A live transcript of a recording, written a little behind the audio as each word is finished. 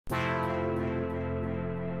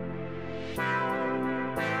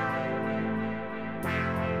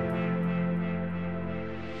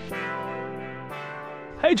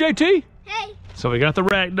Hey JT. Hey. So we got the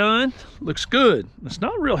rack done. Looks good. It's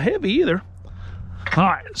not real heavy either. All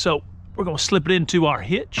right, so we're gonna slip it into our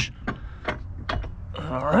hitch.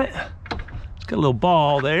 All right, it's got a little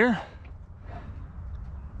ball there.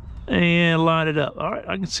 And line it up. All right,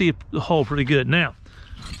 I can see the hole pretty good. Now,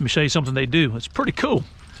 let me show you something they do. It's pretty cool.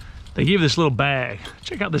 They give you this little bag.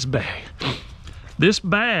 Check out this bag. This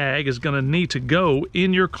bag is gonna need to go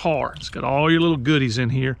in your car. It's got all your little goodies in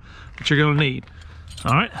here that you're gonna need.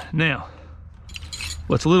 All right, now,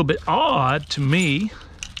 what's a little bit odd to me,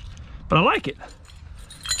 but I like it,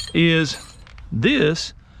 is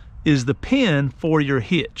this is the pin for your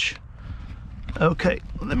hitch. Okay,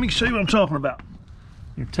 let me show you what I'm talking about.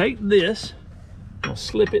 You take this, and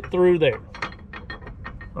slip it through there.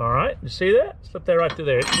 All right, you see that? Slip that right through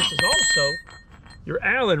there. This is also your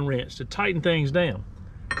Allen wrench to tighten things down.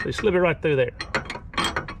 So you slip it right through there.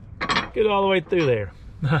 Get it all the way through there.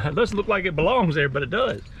 It doesn't look like it belongs there, but it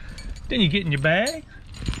does. Then you get in your bag,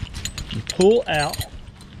 you pull out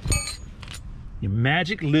your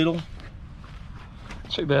magic little,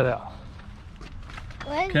 check that out.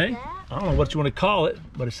 What Okay, is that? I don't know what you want to call it,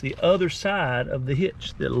 but it's the other side of the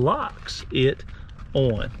hitch that locks it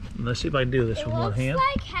on. Let's see if I can do this with one hand. It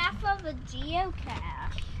looks like half of a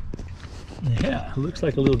geocache. Yeah, it looks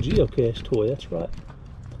like a little geocache toy, that's right.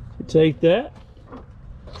 You take that,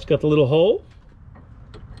 it's got the little hole,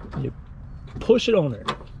 you push it on there,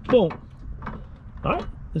 boom. All right,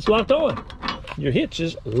 it's locked on. Your hitch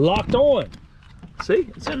is locked on. See,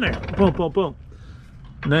 it's in there, boom, boom, boom.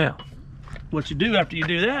 Now, what you do after you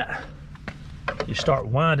do that, you start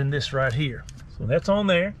winding this right here. So that's on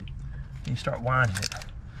there, and you start winding it,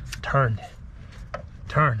 turn it,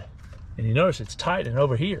 turn it. And you notice it's tightening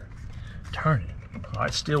over here, turn it. All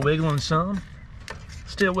right, still wiggling some,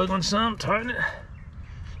 tighten it,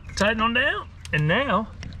 tighten on down, and now,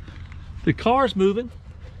 the car's moving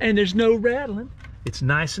and there's no rattling. It's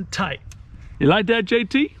nice and tight. You like that,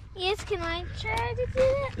 JT? Yes, can I try to do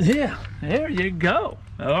that? Yeah, there you go.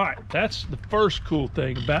 All right, that's the first cool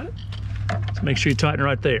thing about it. So make sure you tighten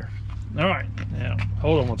right there. All right, now,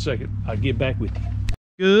 hold on one second. I'll get back with you.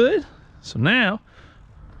 Good. So now,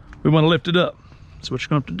 we want to lift it up. So what you're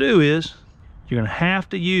going to have to do is, you're going to have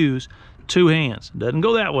to use two hands. It doesn't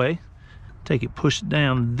go that way. Take it, push it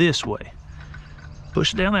down this way.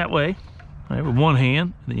 Push it down that way. All right, with one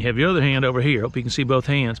hand, and then you have your other hand over here. Hope you can see both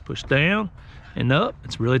hands. Push down and up.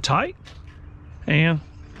 It's really tight. And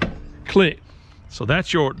click. So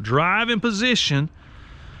that's your driving position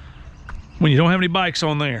when you don't have any bikes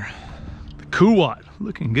on there. The Kuat,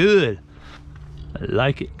 looking good. I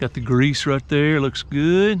like it. Got the grease right there. Looks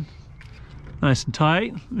good. Nice and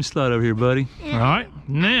tight. Let me slide over here, buddy. Yeah. All right,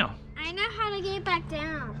 now. I know how to get it back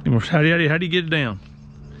down. How do you get it down?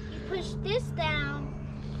 You push this down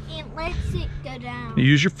and lets it go down. You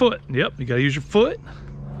use your foot. Yep, you gotta use your foot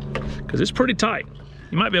because it's pretty tight.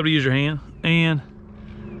 You might be able to use your hand, and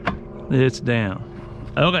it's down.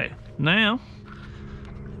 Okay, now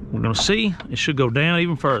we're gonna see it should go down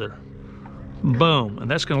even further. Boom,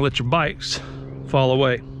 and that's gonna let your bikes fall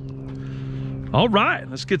away. All right,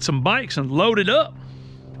 let's get some bikes and load it up,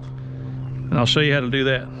 and I'll show you how to do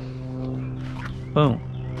that. Boom.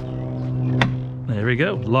 There we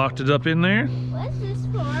go. Locked it up in there. What's this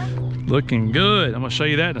for? Looking good. I'm gonna show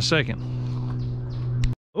you that in a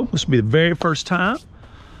second. Oh, this will be the very first time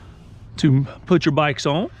to put your bikes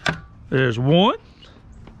on. There's one.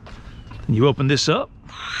 And you open this up.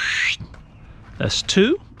 That's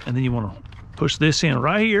two. And then you want to push this in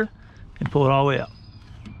right here and pull it all the way out.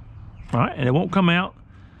 All right, and it won't come out.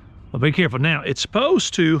 But be careful. Now, it's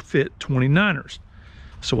supposed to fit 29ers.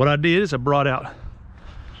 So what I did is I brought out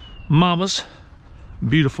Mama's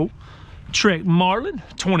beautiful Trek Marlin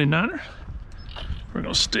 29er. We're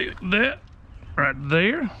gonna stick that right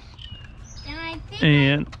there,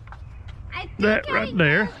 And I think that right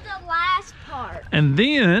there, the last part. and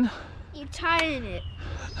then You tighten it.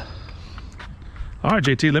 all right,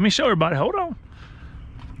 JT, let me show everybody. Hold on.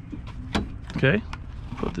 Okay,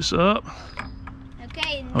 put this up.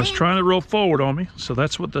 Okay. I was trying to roll forward on me, so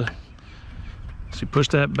that's what the. So you push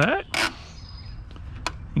that back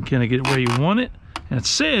and kind of get it where you want it. And it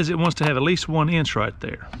says it wants to have at least 1 inch right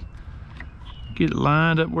there. Get it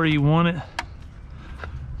lined up where you want it.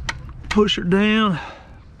 Push her down.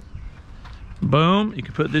 Boom. You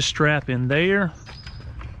can put this strap in there.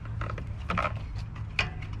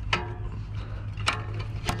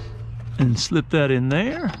 And slip that in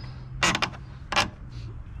there.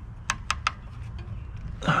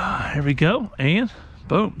 Here we go. And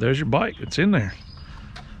boom, there's your bike. It's in there.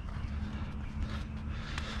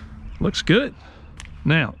 Looks good.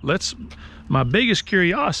 Now, my biggest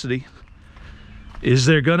curiosity, is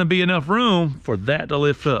there gonna be enough room for that to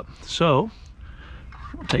lift up? So,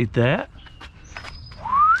 I'll take that,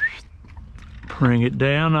 bring it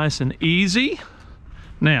down nice and easy.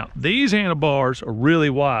 Now, these handlebars are really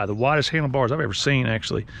wide, the widest handlebars I've ever seen,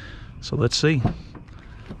 actually. So let's see.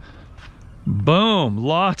 Boom,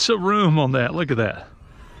 lots of room on that, look at that.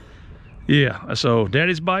 Yeah, so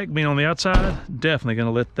Daddy's bike being on the outside, definitely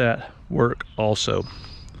gonna let that work also.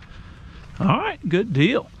 All right, good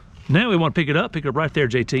deal. Now we want to pick it up right there,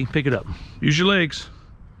 JT, pick it up. Use your legs,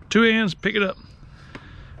 2 hands, pick it up.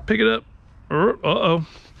 Pick it up, uh-oh.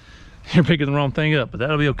 You're picking the wrong thing up, but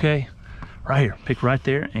that'll be okay. Right here, pick right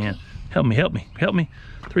there and help me.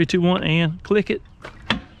 3, 2, 1, and click it.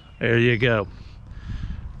 There you go.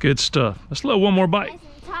 Good stuff. Let's load one more bite.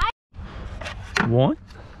 1.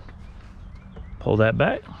 Pull that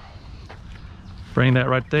back. Bring that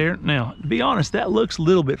right there. Now, to be honest, that looks a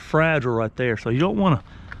little bit fragile right there, so you don't want to,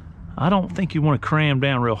 I don't think you want to cram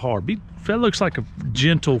down real hard. That looks like a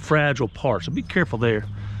gentle, fragile part, so be careful there.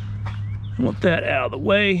 I want that out of the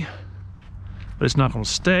way, but it's not going to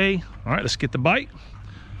stay. All right, let's get the bike.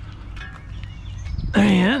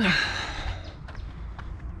 And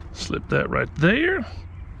slip that right there.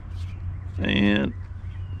 And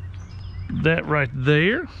that right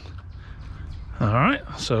there. All right,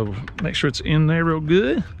 so make sure it's in there real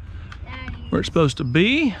good, where it's supposed to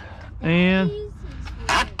be. And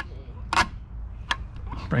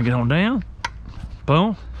bring it on down.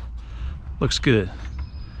 Boom. Looks good.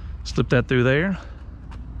 Slip that through there.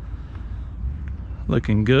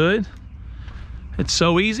 Looking good. It's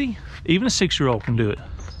so easy. Even a 6-year-old can do it.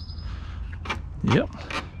 Yep.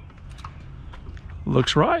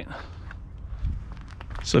 Looks right.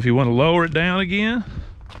 So if you want to lower it down again,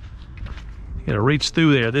 you got to reach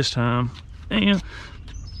through there this time. And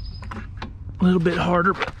a little bit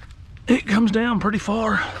harder, but it comes down pretty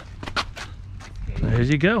far. There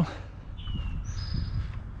you go.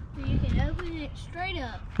 You can open it straight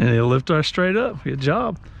up. And it'll lift us straight up. Good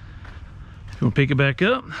job. If you want to pick it back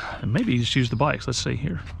up, and maybe you just use the bikes. Let's see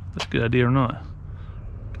here. If that's a good idea or not.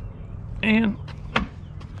 And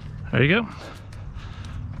there you go.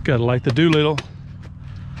 Gotta like the Doolittle.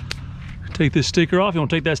 Take this sticker off. You want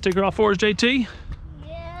to take that sticker off for us, JT?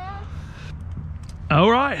 Yeah. All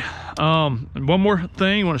right. And one more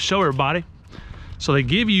thing I want to show everybody. So they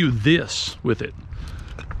give you this with it.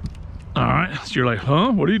 All right. So you're like,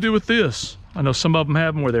 huh? What do you do with this? I know some of them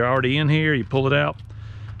have them where they're already in here. You pull it out.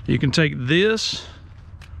 You can take this.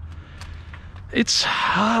 It's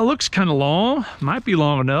looks kind of long. Might be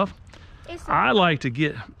long enough. I like to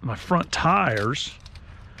get my front tires,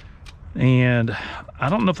 and I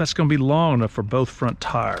don't know if that's going to be long enough for both front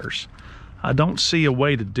tires. I don't see a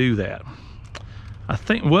way to do that. I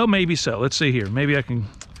think, well, maybe so. Let's see here. Maybe I can,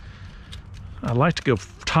 I'd like to go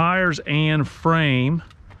tires and frame.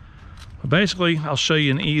 But basically, I'll show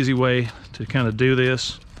you an easy way to kind of do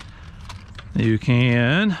this. You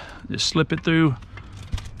can just slip it through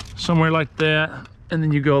somewhere like that, and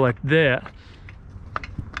then you go like that.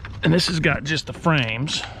 And this has got just the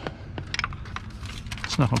frames.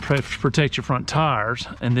 It's not going to protect your front tires.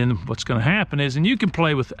 And then what's going to happen is, and you can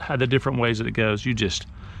play with the different ways that it goes. You just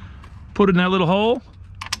put it in that little hole,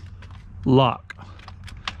 lock.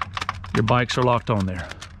 Your bikes are locked on there.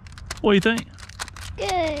 What do you think?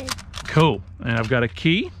 Good. Cool. And I've got a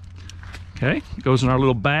key. Okay, it goes in our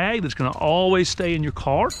little bag that's going to always stay in your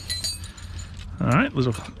car. All right,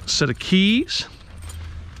 little set of keys.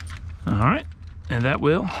 All right, and that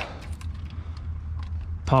will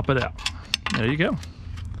pop it out. There you go.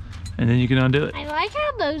 And then you can undo it. I like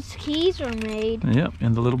how those keys are made. Yep,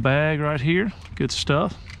 in the little bag right here. Good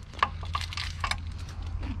stuff.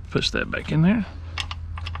 Push that back in there.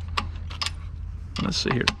 Let's see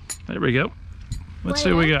here. There we go. Let's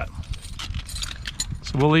see what we got.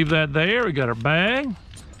 So we'll leave that there. We got our bag,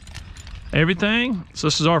 everything. So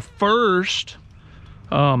this is our first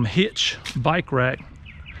hitch bike rack,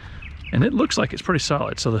 and it looks like it's pretty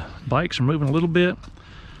solid. So the bikes are moving a little bit.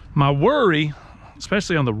 My worry,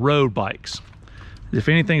 especially on the road bikes, is if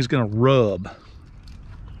anything's gonna rub.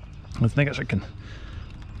 I think I can,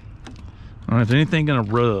 I don't know if anything's gonna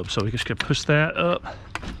rub. So we just gotta push that up.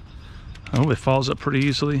 Oh, it falls up pretty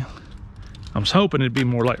easily. I was hoping it'd be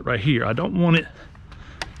more like right here. I don't want it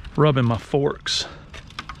rubbing my forks.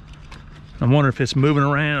 I wonder if it's moving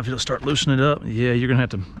around, if it'll start loosening it up. Yeah, you're gonna have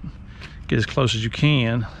to get as close as you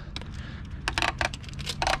can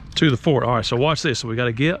to the fork. All right, so watch this. So we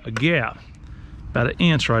gotta get a gap, about 1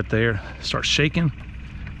 inch right there. Start shaking,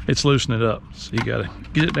 it's loosening it up. So you gotta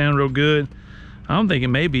get it down real good. I'm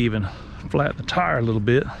thinking maybe even flatten the tire a little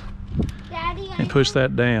bit. Daddy, and push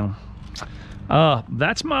that down.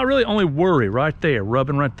 That's my really only worry right there,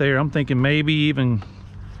 rubbing right there. I'm thinking maybe even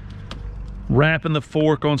wrapping the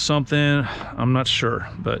fork on something. I'm not sure,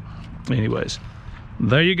 but anyways,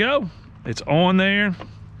 there you go. It's on there.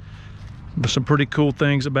 There's some pretty cool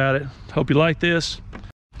things about it. Hope you like this.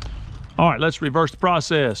 All right, let's reverse the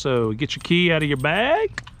process. So get your key out of your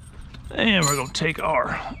bag, and we're gonna take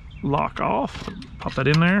our lock off. Pop that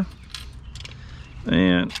in there,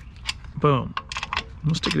 and boom.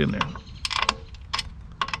 Let's stick it in there.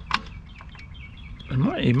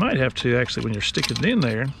 You might have to actually, when you're sticking it in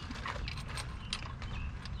there.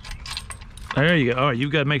 There you go. All right,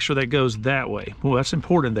 you've got to make sure that goes that way. Oh, that's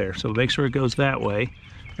important there. So make sure it goes that way.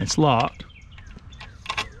 It's locked.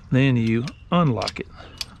 Then you unlock it,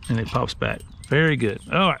 and it pops back. Very good.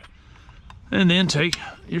 All right. And then take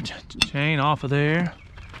your chain off of there.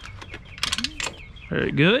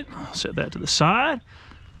 Very good. Set that to the side.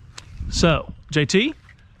 So, JT,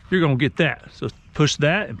 you're going to get that. So push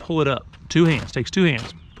that and pull it up. 2 hands. Takes 2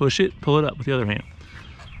 hands. Push it, pull it up with the other hand.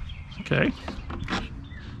 Okay.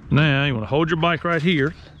 Now you want to hold your bike right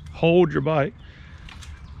here. Hold your bike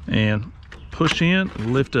and push in,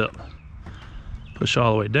 lift up. Push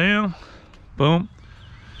all the way down. Boom.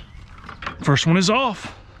 First one is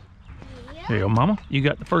off. Yep. There you go, Mama. You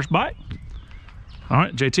got the first bite. All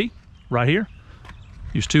right, JT, right here.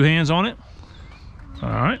 Use 2 hands on it. All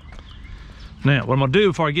right. Now, what I'm gonna do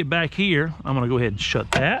before I get back here, I'm gonna go ahead and shut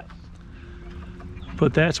that.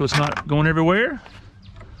 Put that so it's not going everywhere.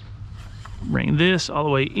 Bring this all the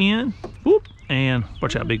way in. Whoop, and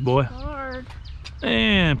watch out, big boy. Hard.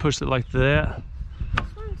 And push it like that.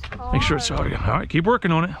 This one's hard. Make sure it's hard. All right, keep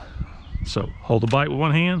working on it. So hold the bike with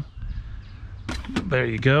 1 hand. There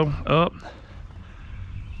you go. Up,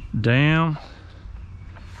 down.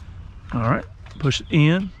 All right, push it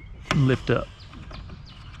in, lift up.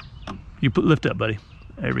 Lift up, buddy.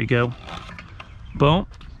 There we go. Boom.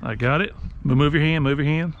 I got it. Move your hand. Move your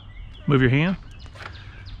hand. Move your hand.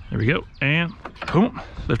 There we go. And boom.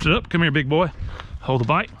 Lift it up. Come here, big boy. Hold the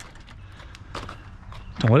bike.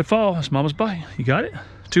 Don't let it fall. It's Mama's bike. You got it?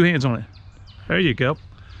 2 hands on it. There you go.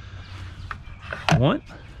 1.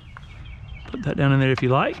 Put that down in there if you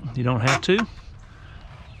like. You don't have to.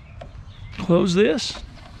 Close this.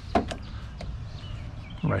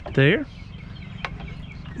 Right there.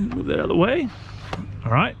 Move that out of the way.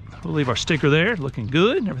 All right. We'll leave our sticker there. Looking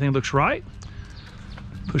good. Everything looks right.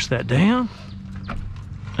 Push that down.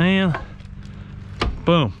 And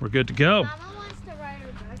boom. We're good to go. Mama wants to ride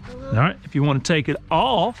her bike a little. All right. If you want to take it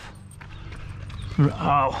off.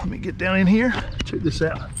 Oh, let me get down in here. Check this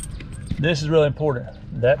out. This is really important.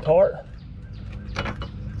 That part.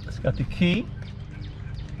 It's got the key.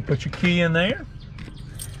 You put your key in there.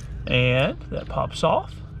 And that pops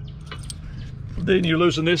off. Then you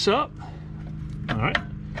loosen this up. All right.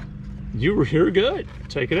 You're good.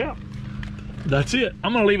 Take it out. That's it.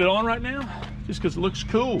 I'm gonna leave it on right now just because it looks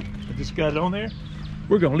cool. I just got it on there.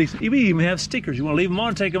 We're gonna leave. We even have stickers. You wanna leave them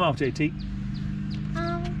on or take them off, JT?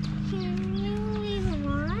 Can you leave them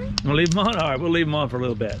on? Wanna leave them on? All right, we'll leave them on for a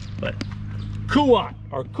little bit. But Kuat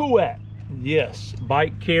or Kuat, yes,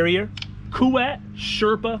 bike carrier, Kuat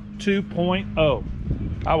Sherpa 2.0.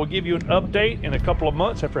 I will give you an update in a couple of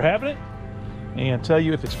months after having it and tell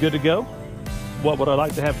you if it's good to go. What would I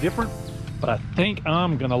like to have different? But I think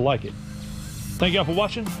I'm gonna like it. Thank y'all for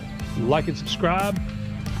watching. Like and subscribe.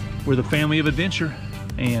 We're the family of adventure,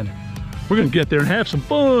 and we're gonna get there and have some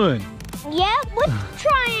fun. Yep, with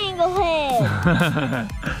triangle head.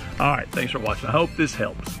 All right, thanks for watching. I hope this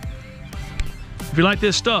helps. If you like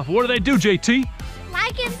this stuff, what do they do, JT?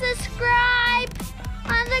 Like and subscribe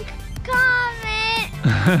on the comment.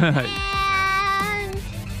 And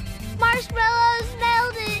marshmallows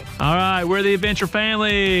melted. All right, we're the adventure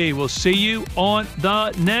family. We'll see you on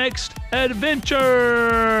the next adventure.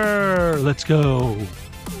 Let's go.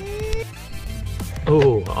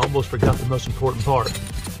 Oh, I almost forgot the most important part.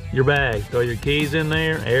 Your bag. Throw your keys in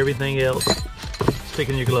there. Everything else, stick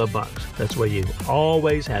in your glove box. That's where you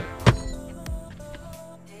always have it.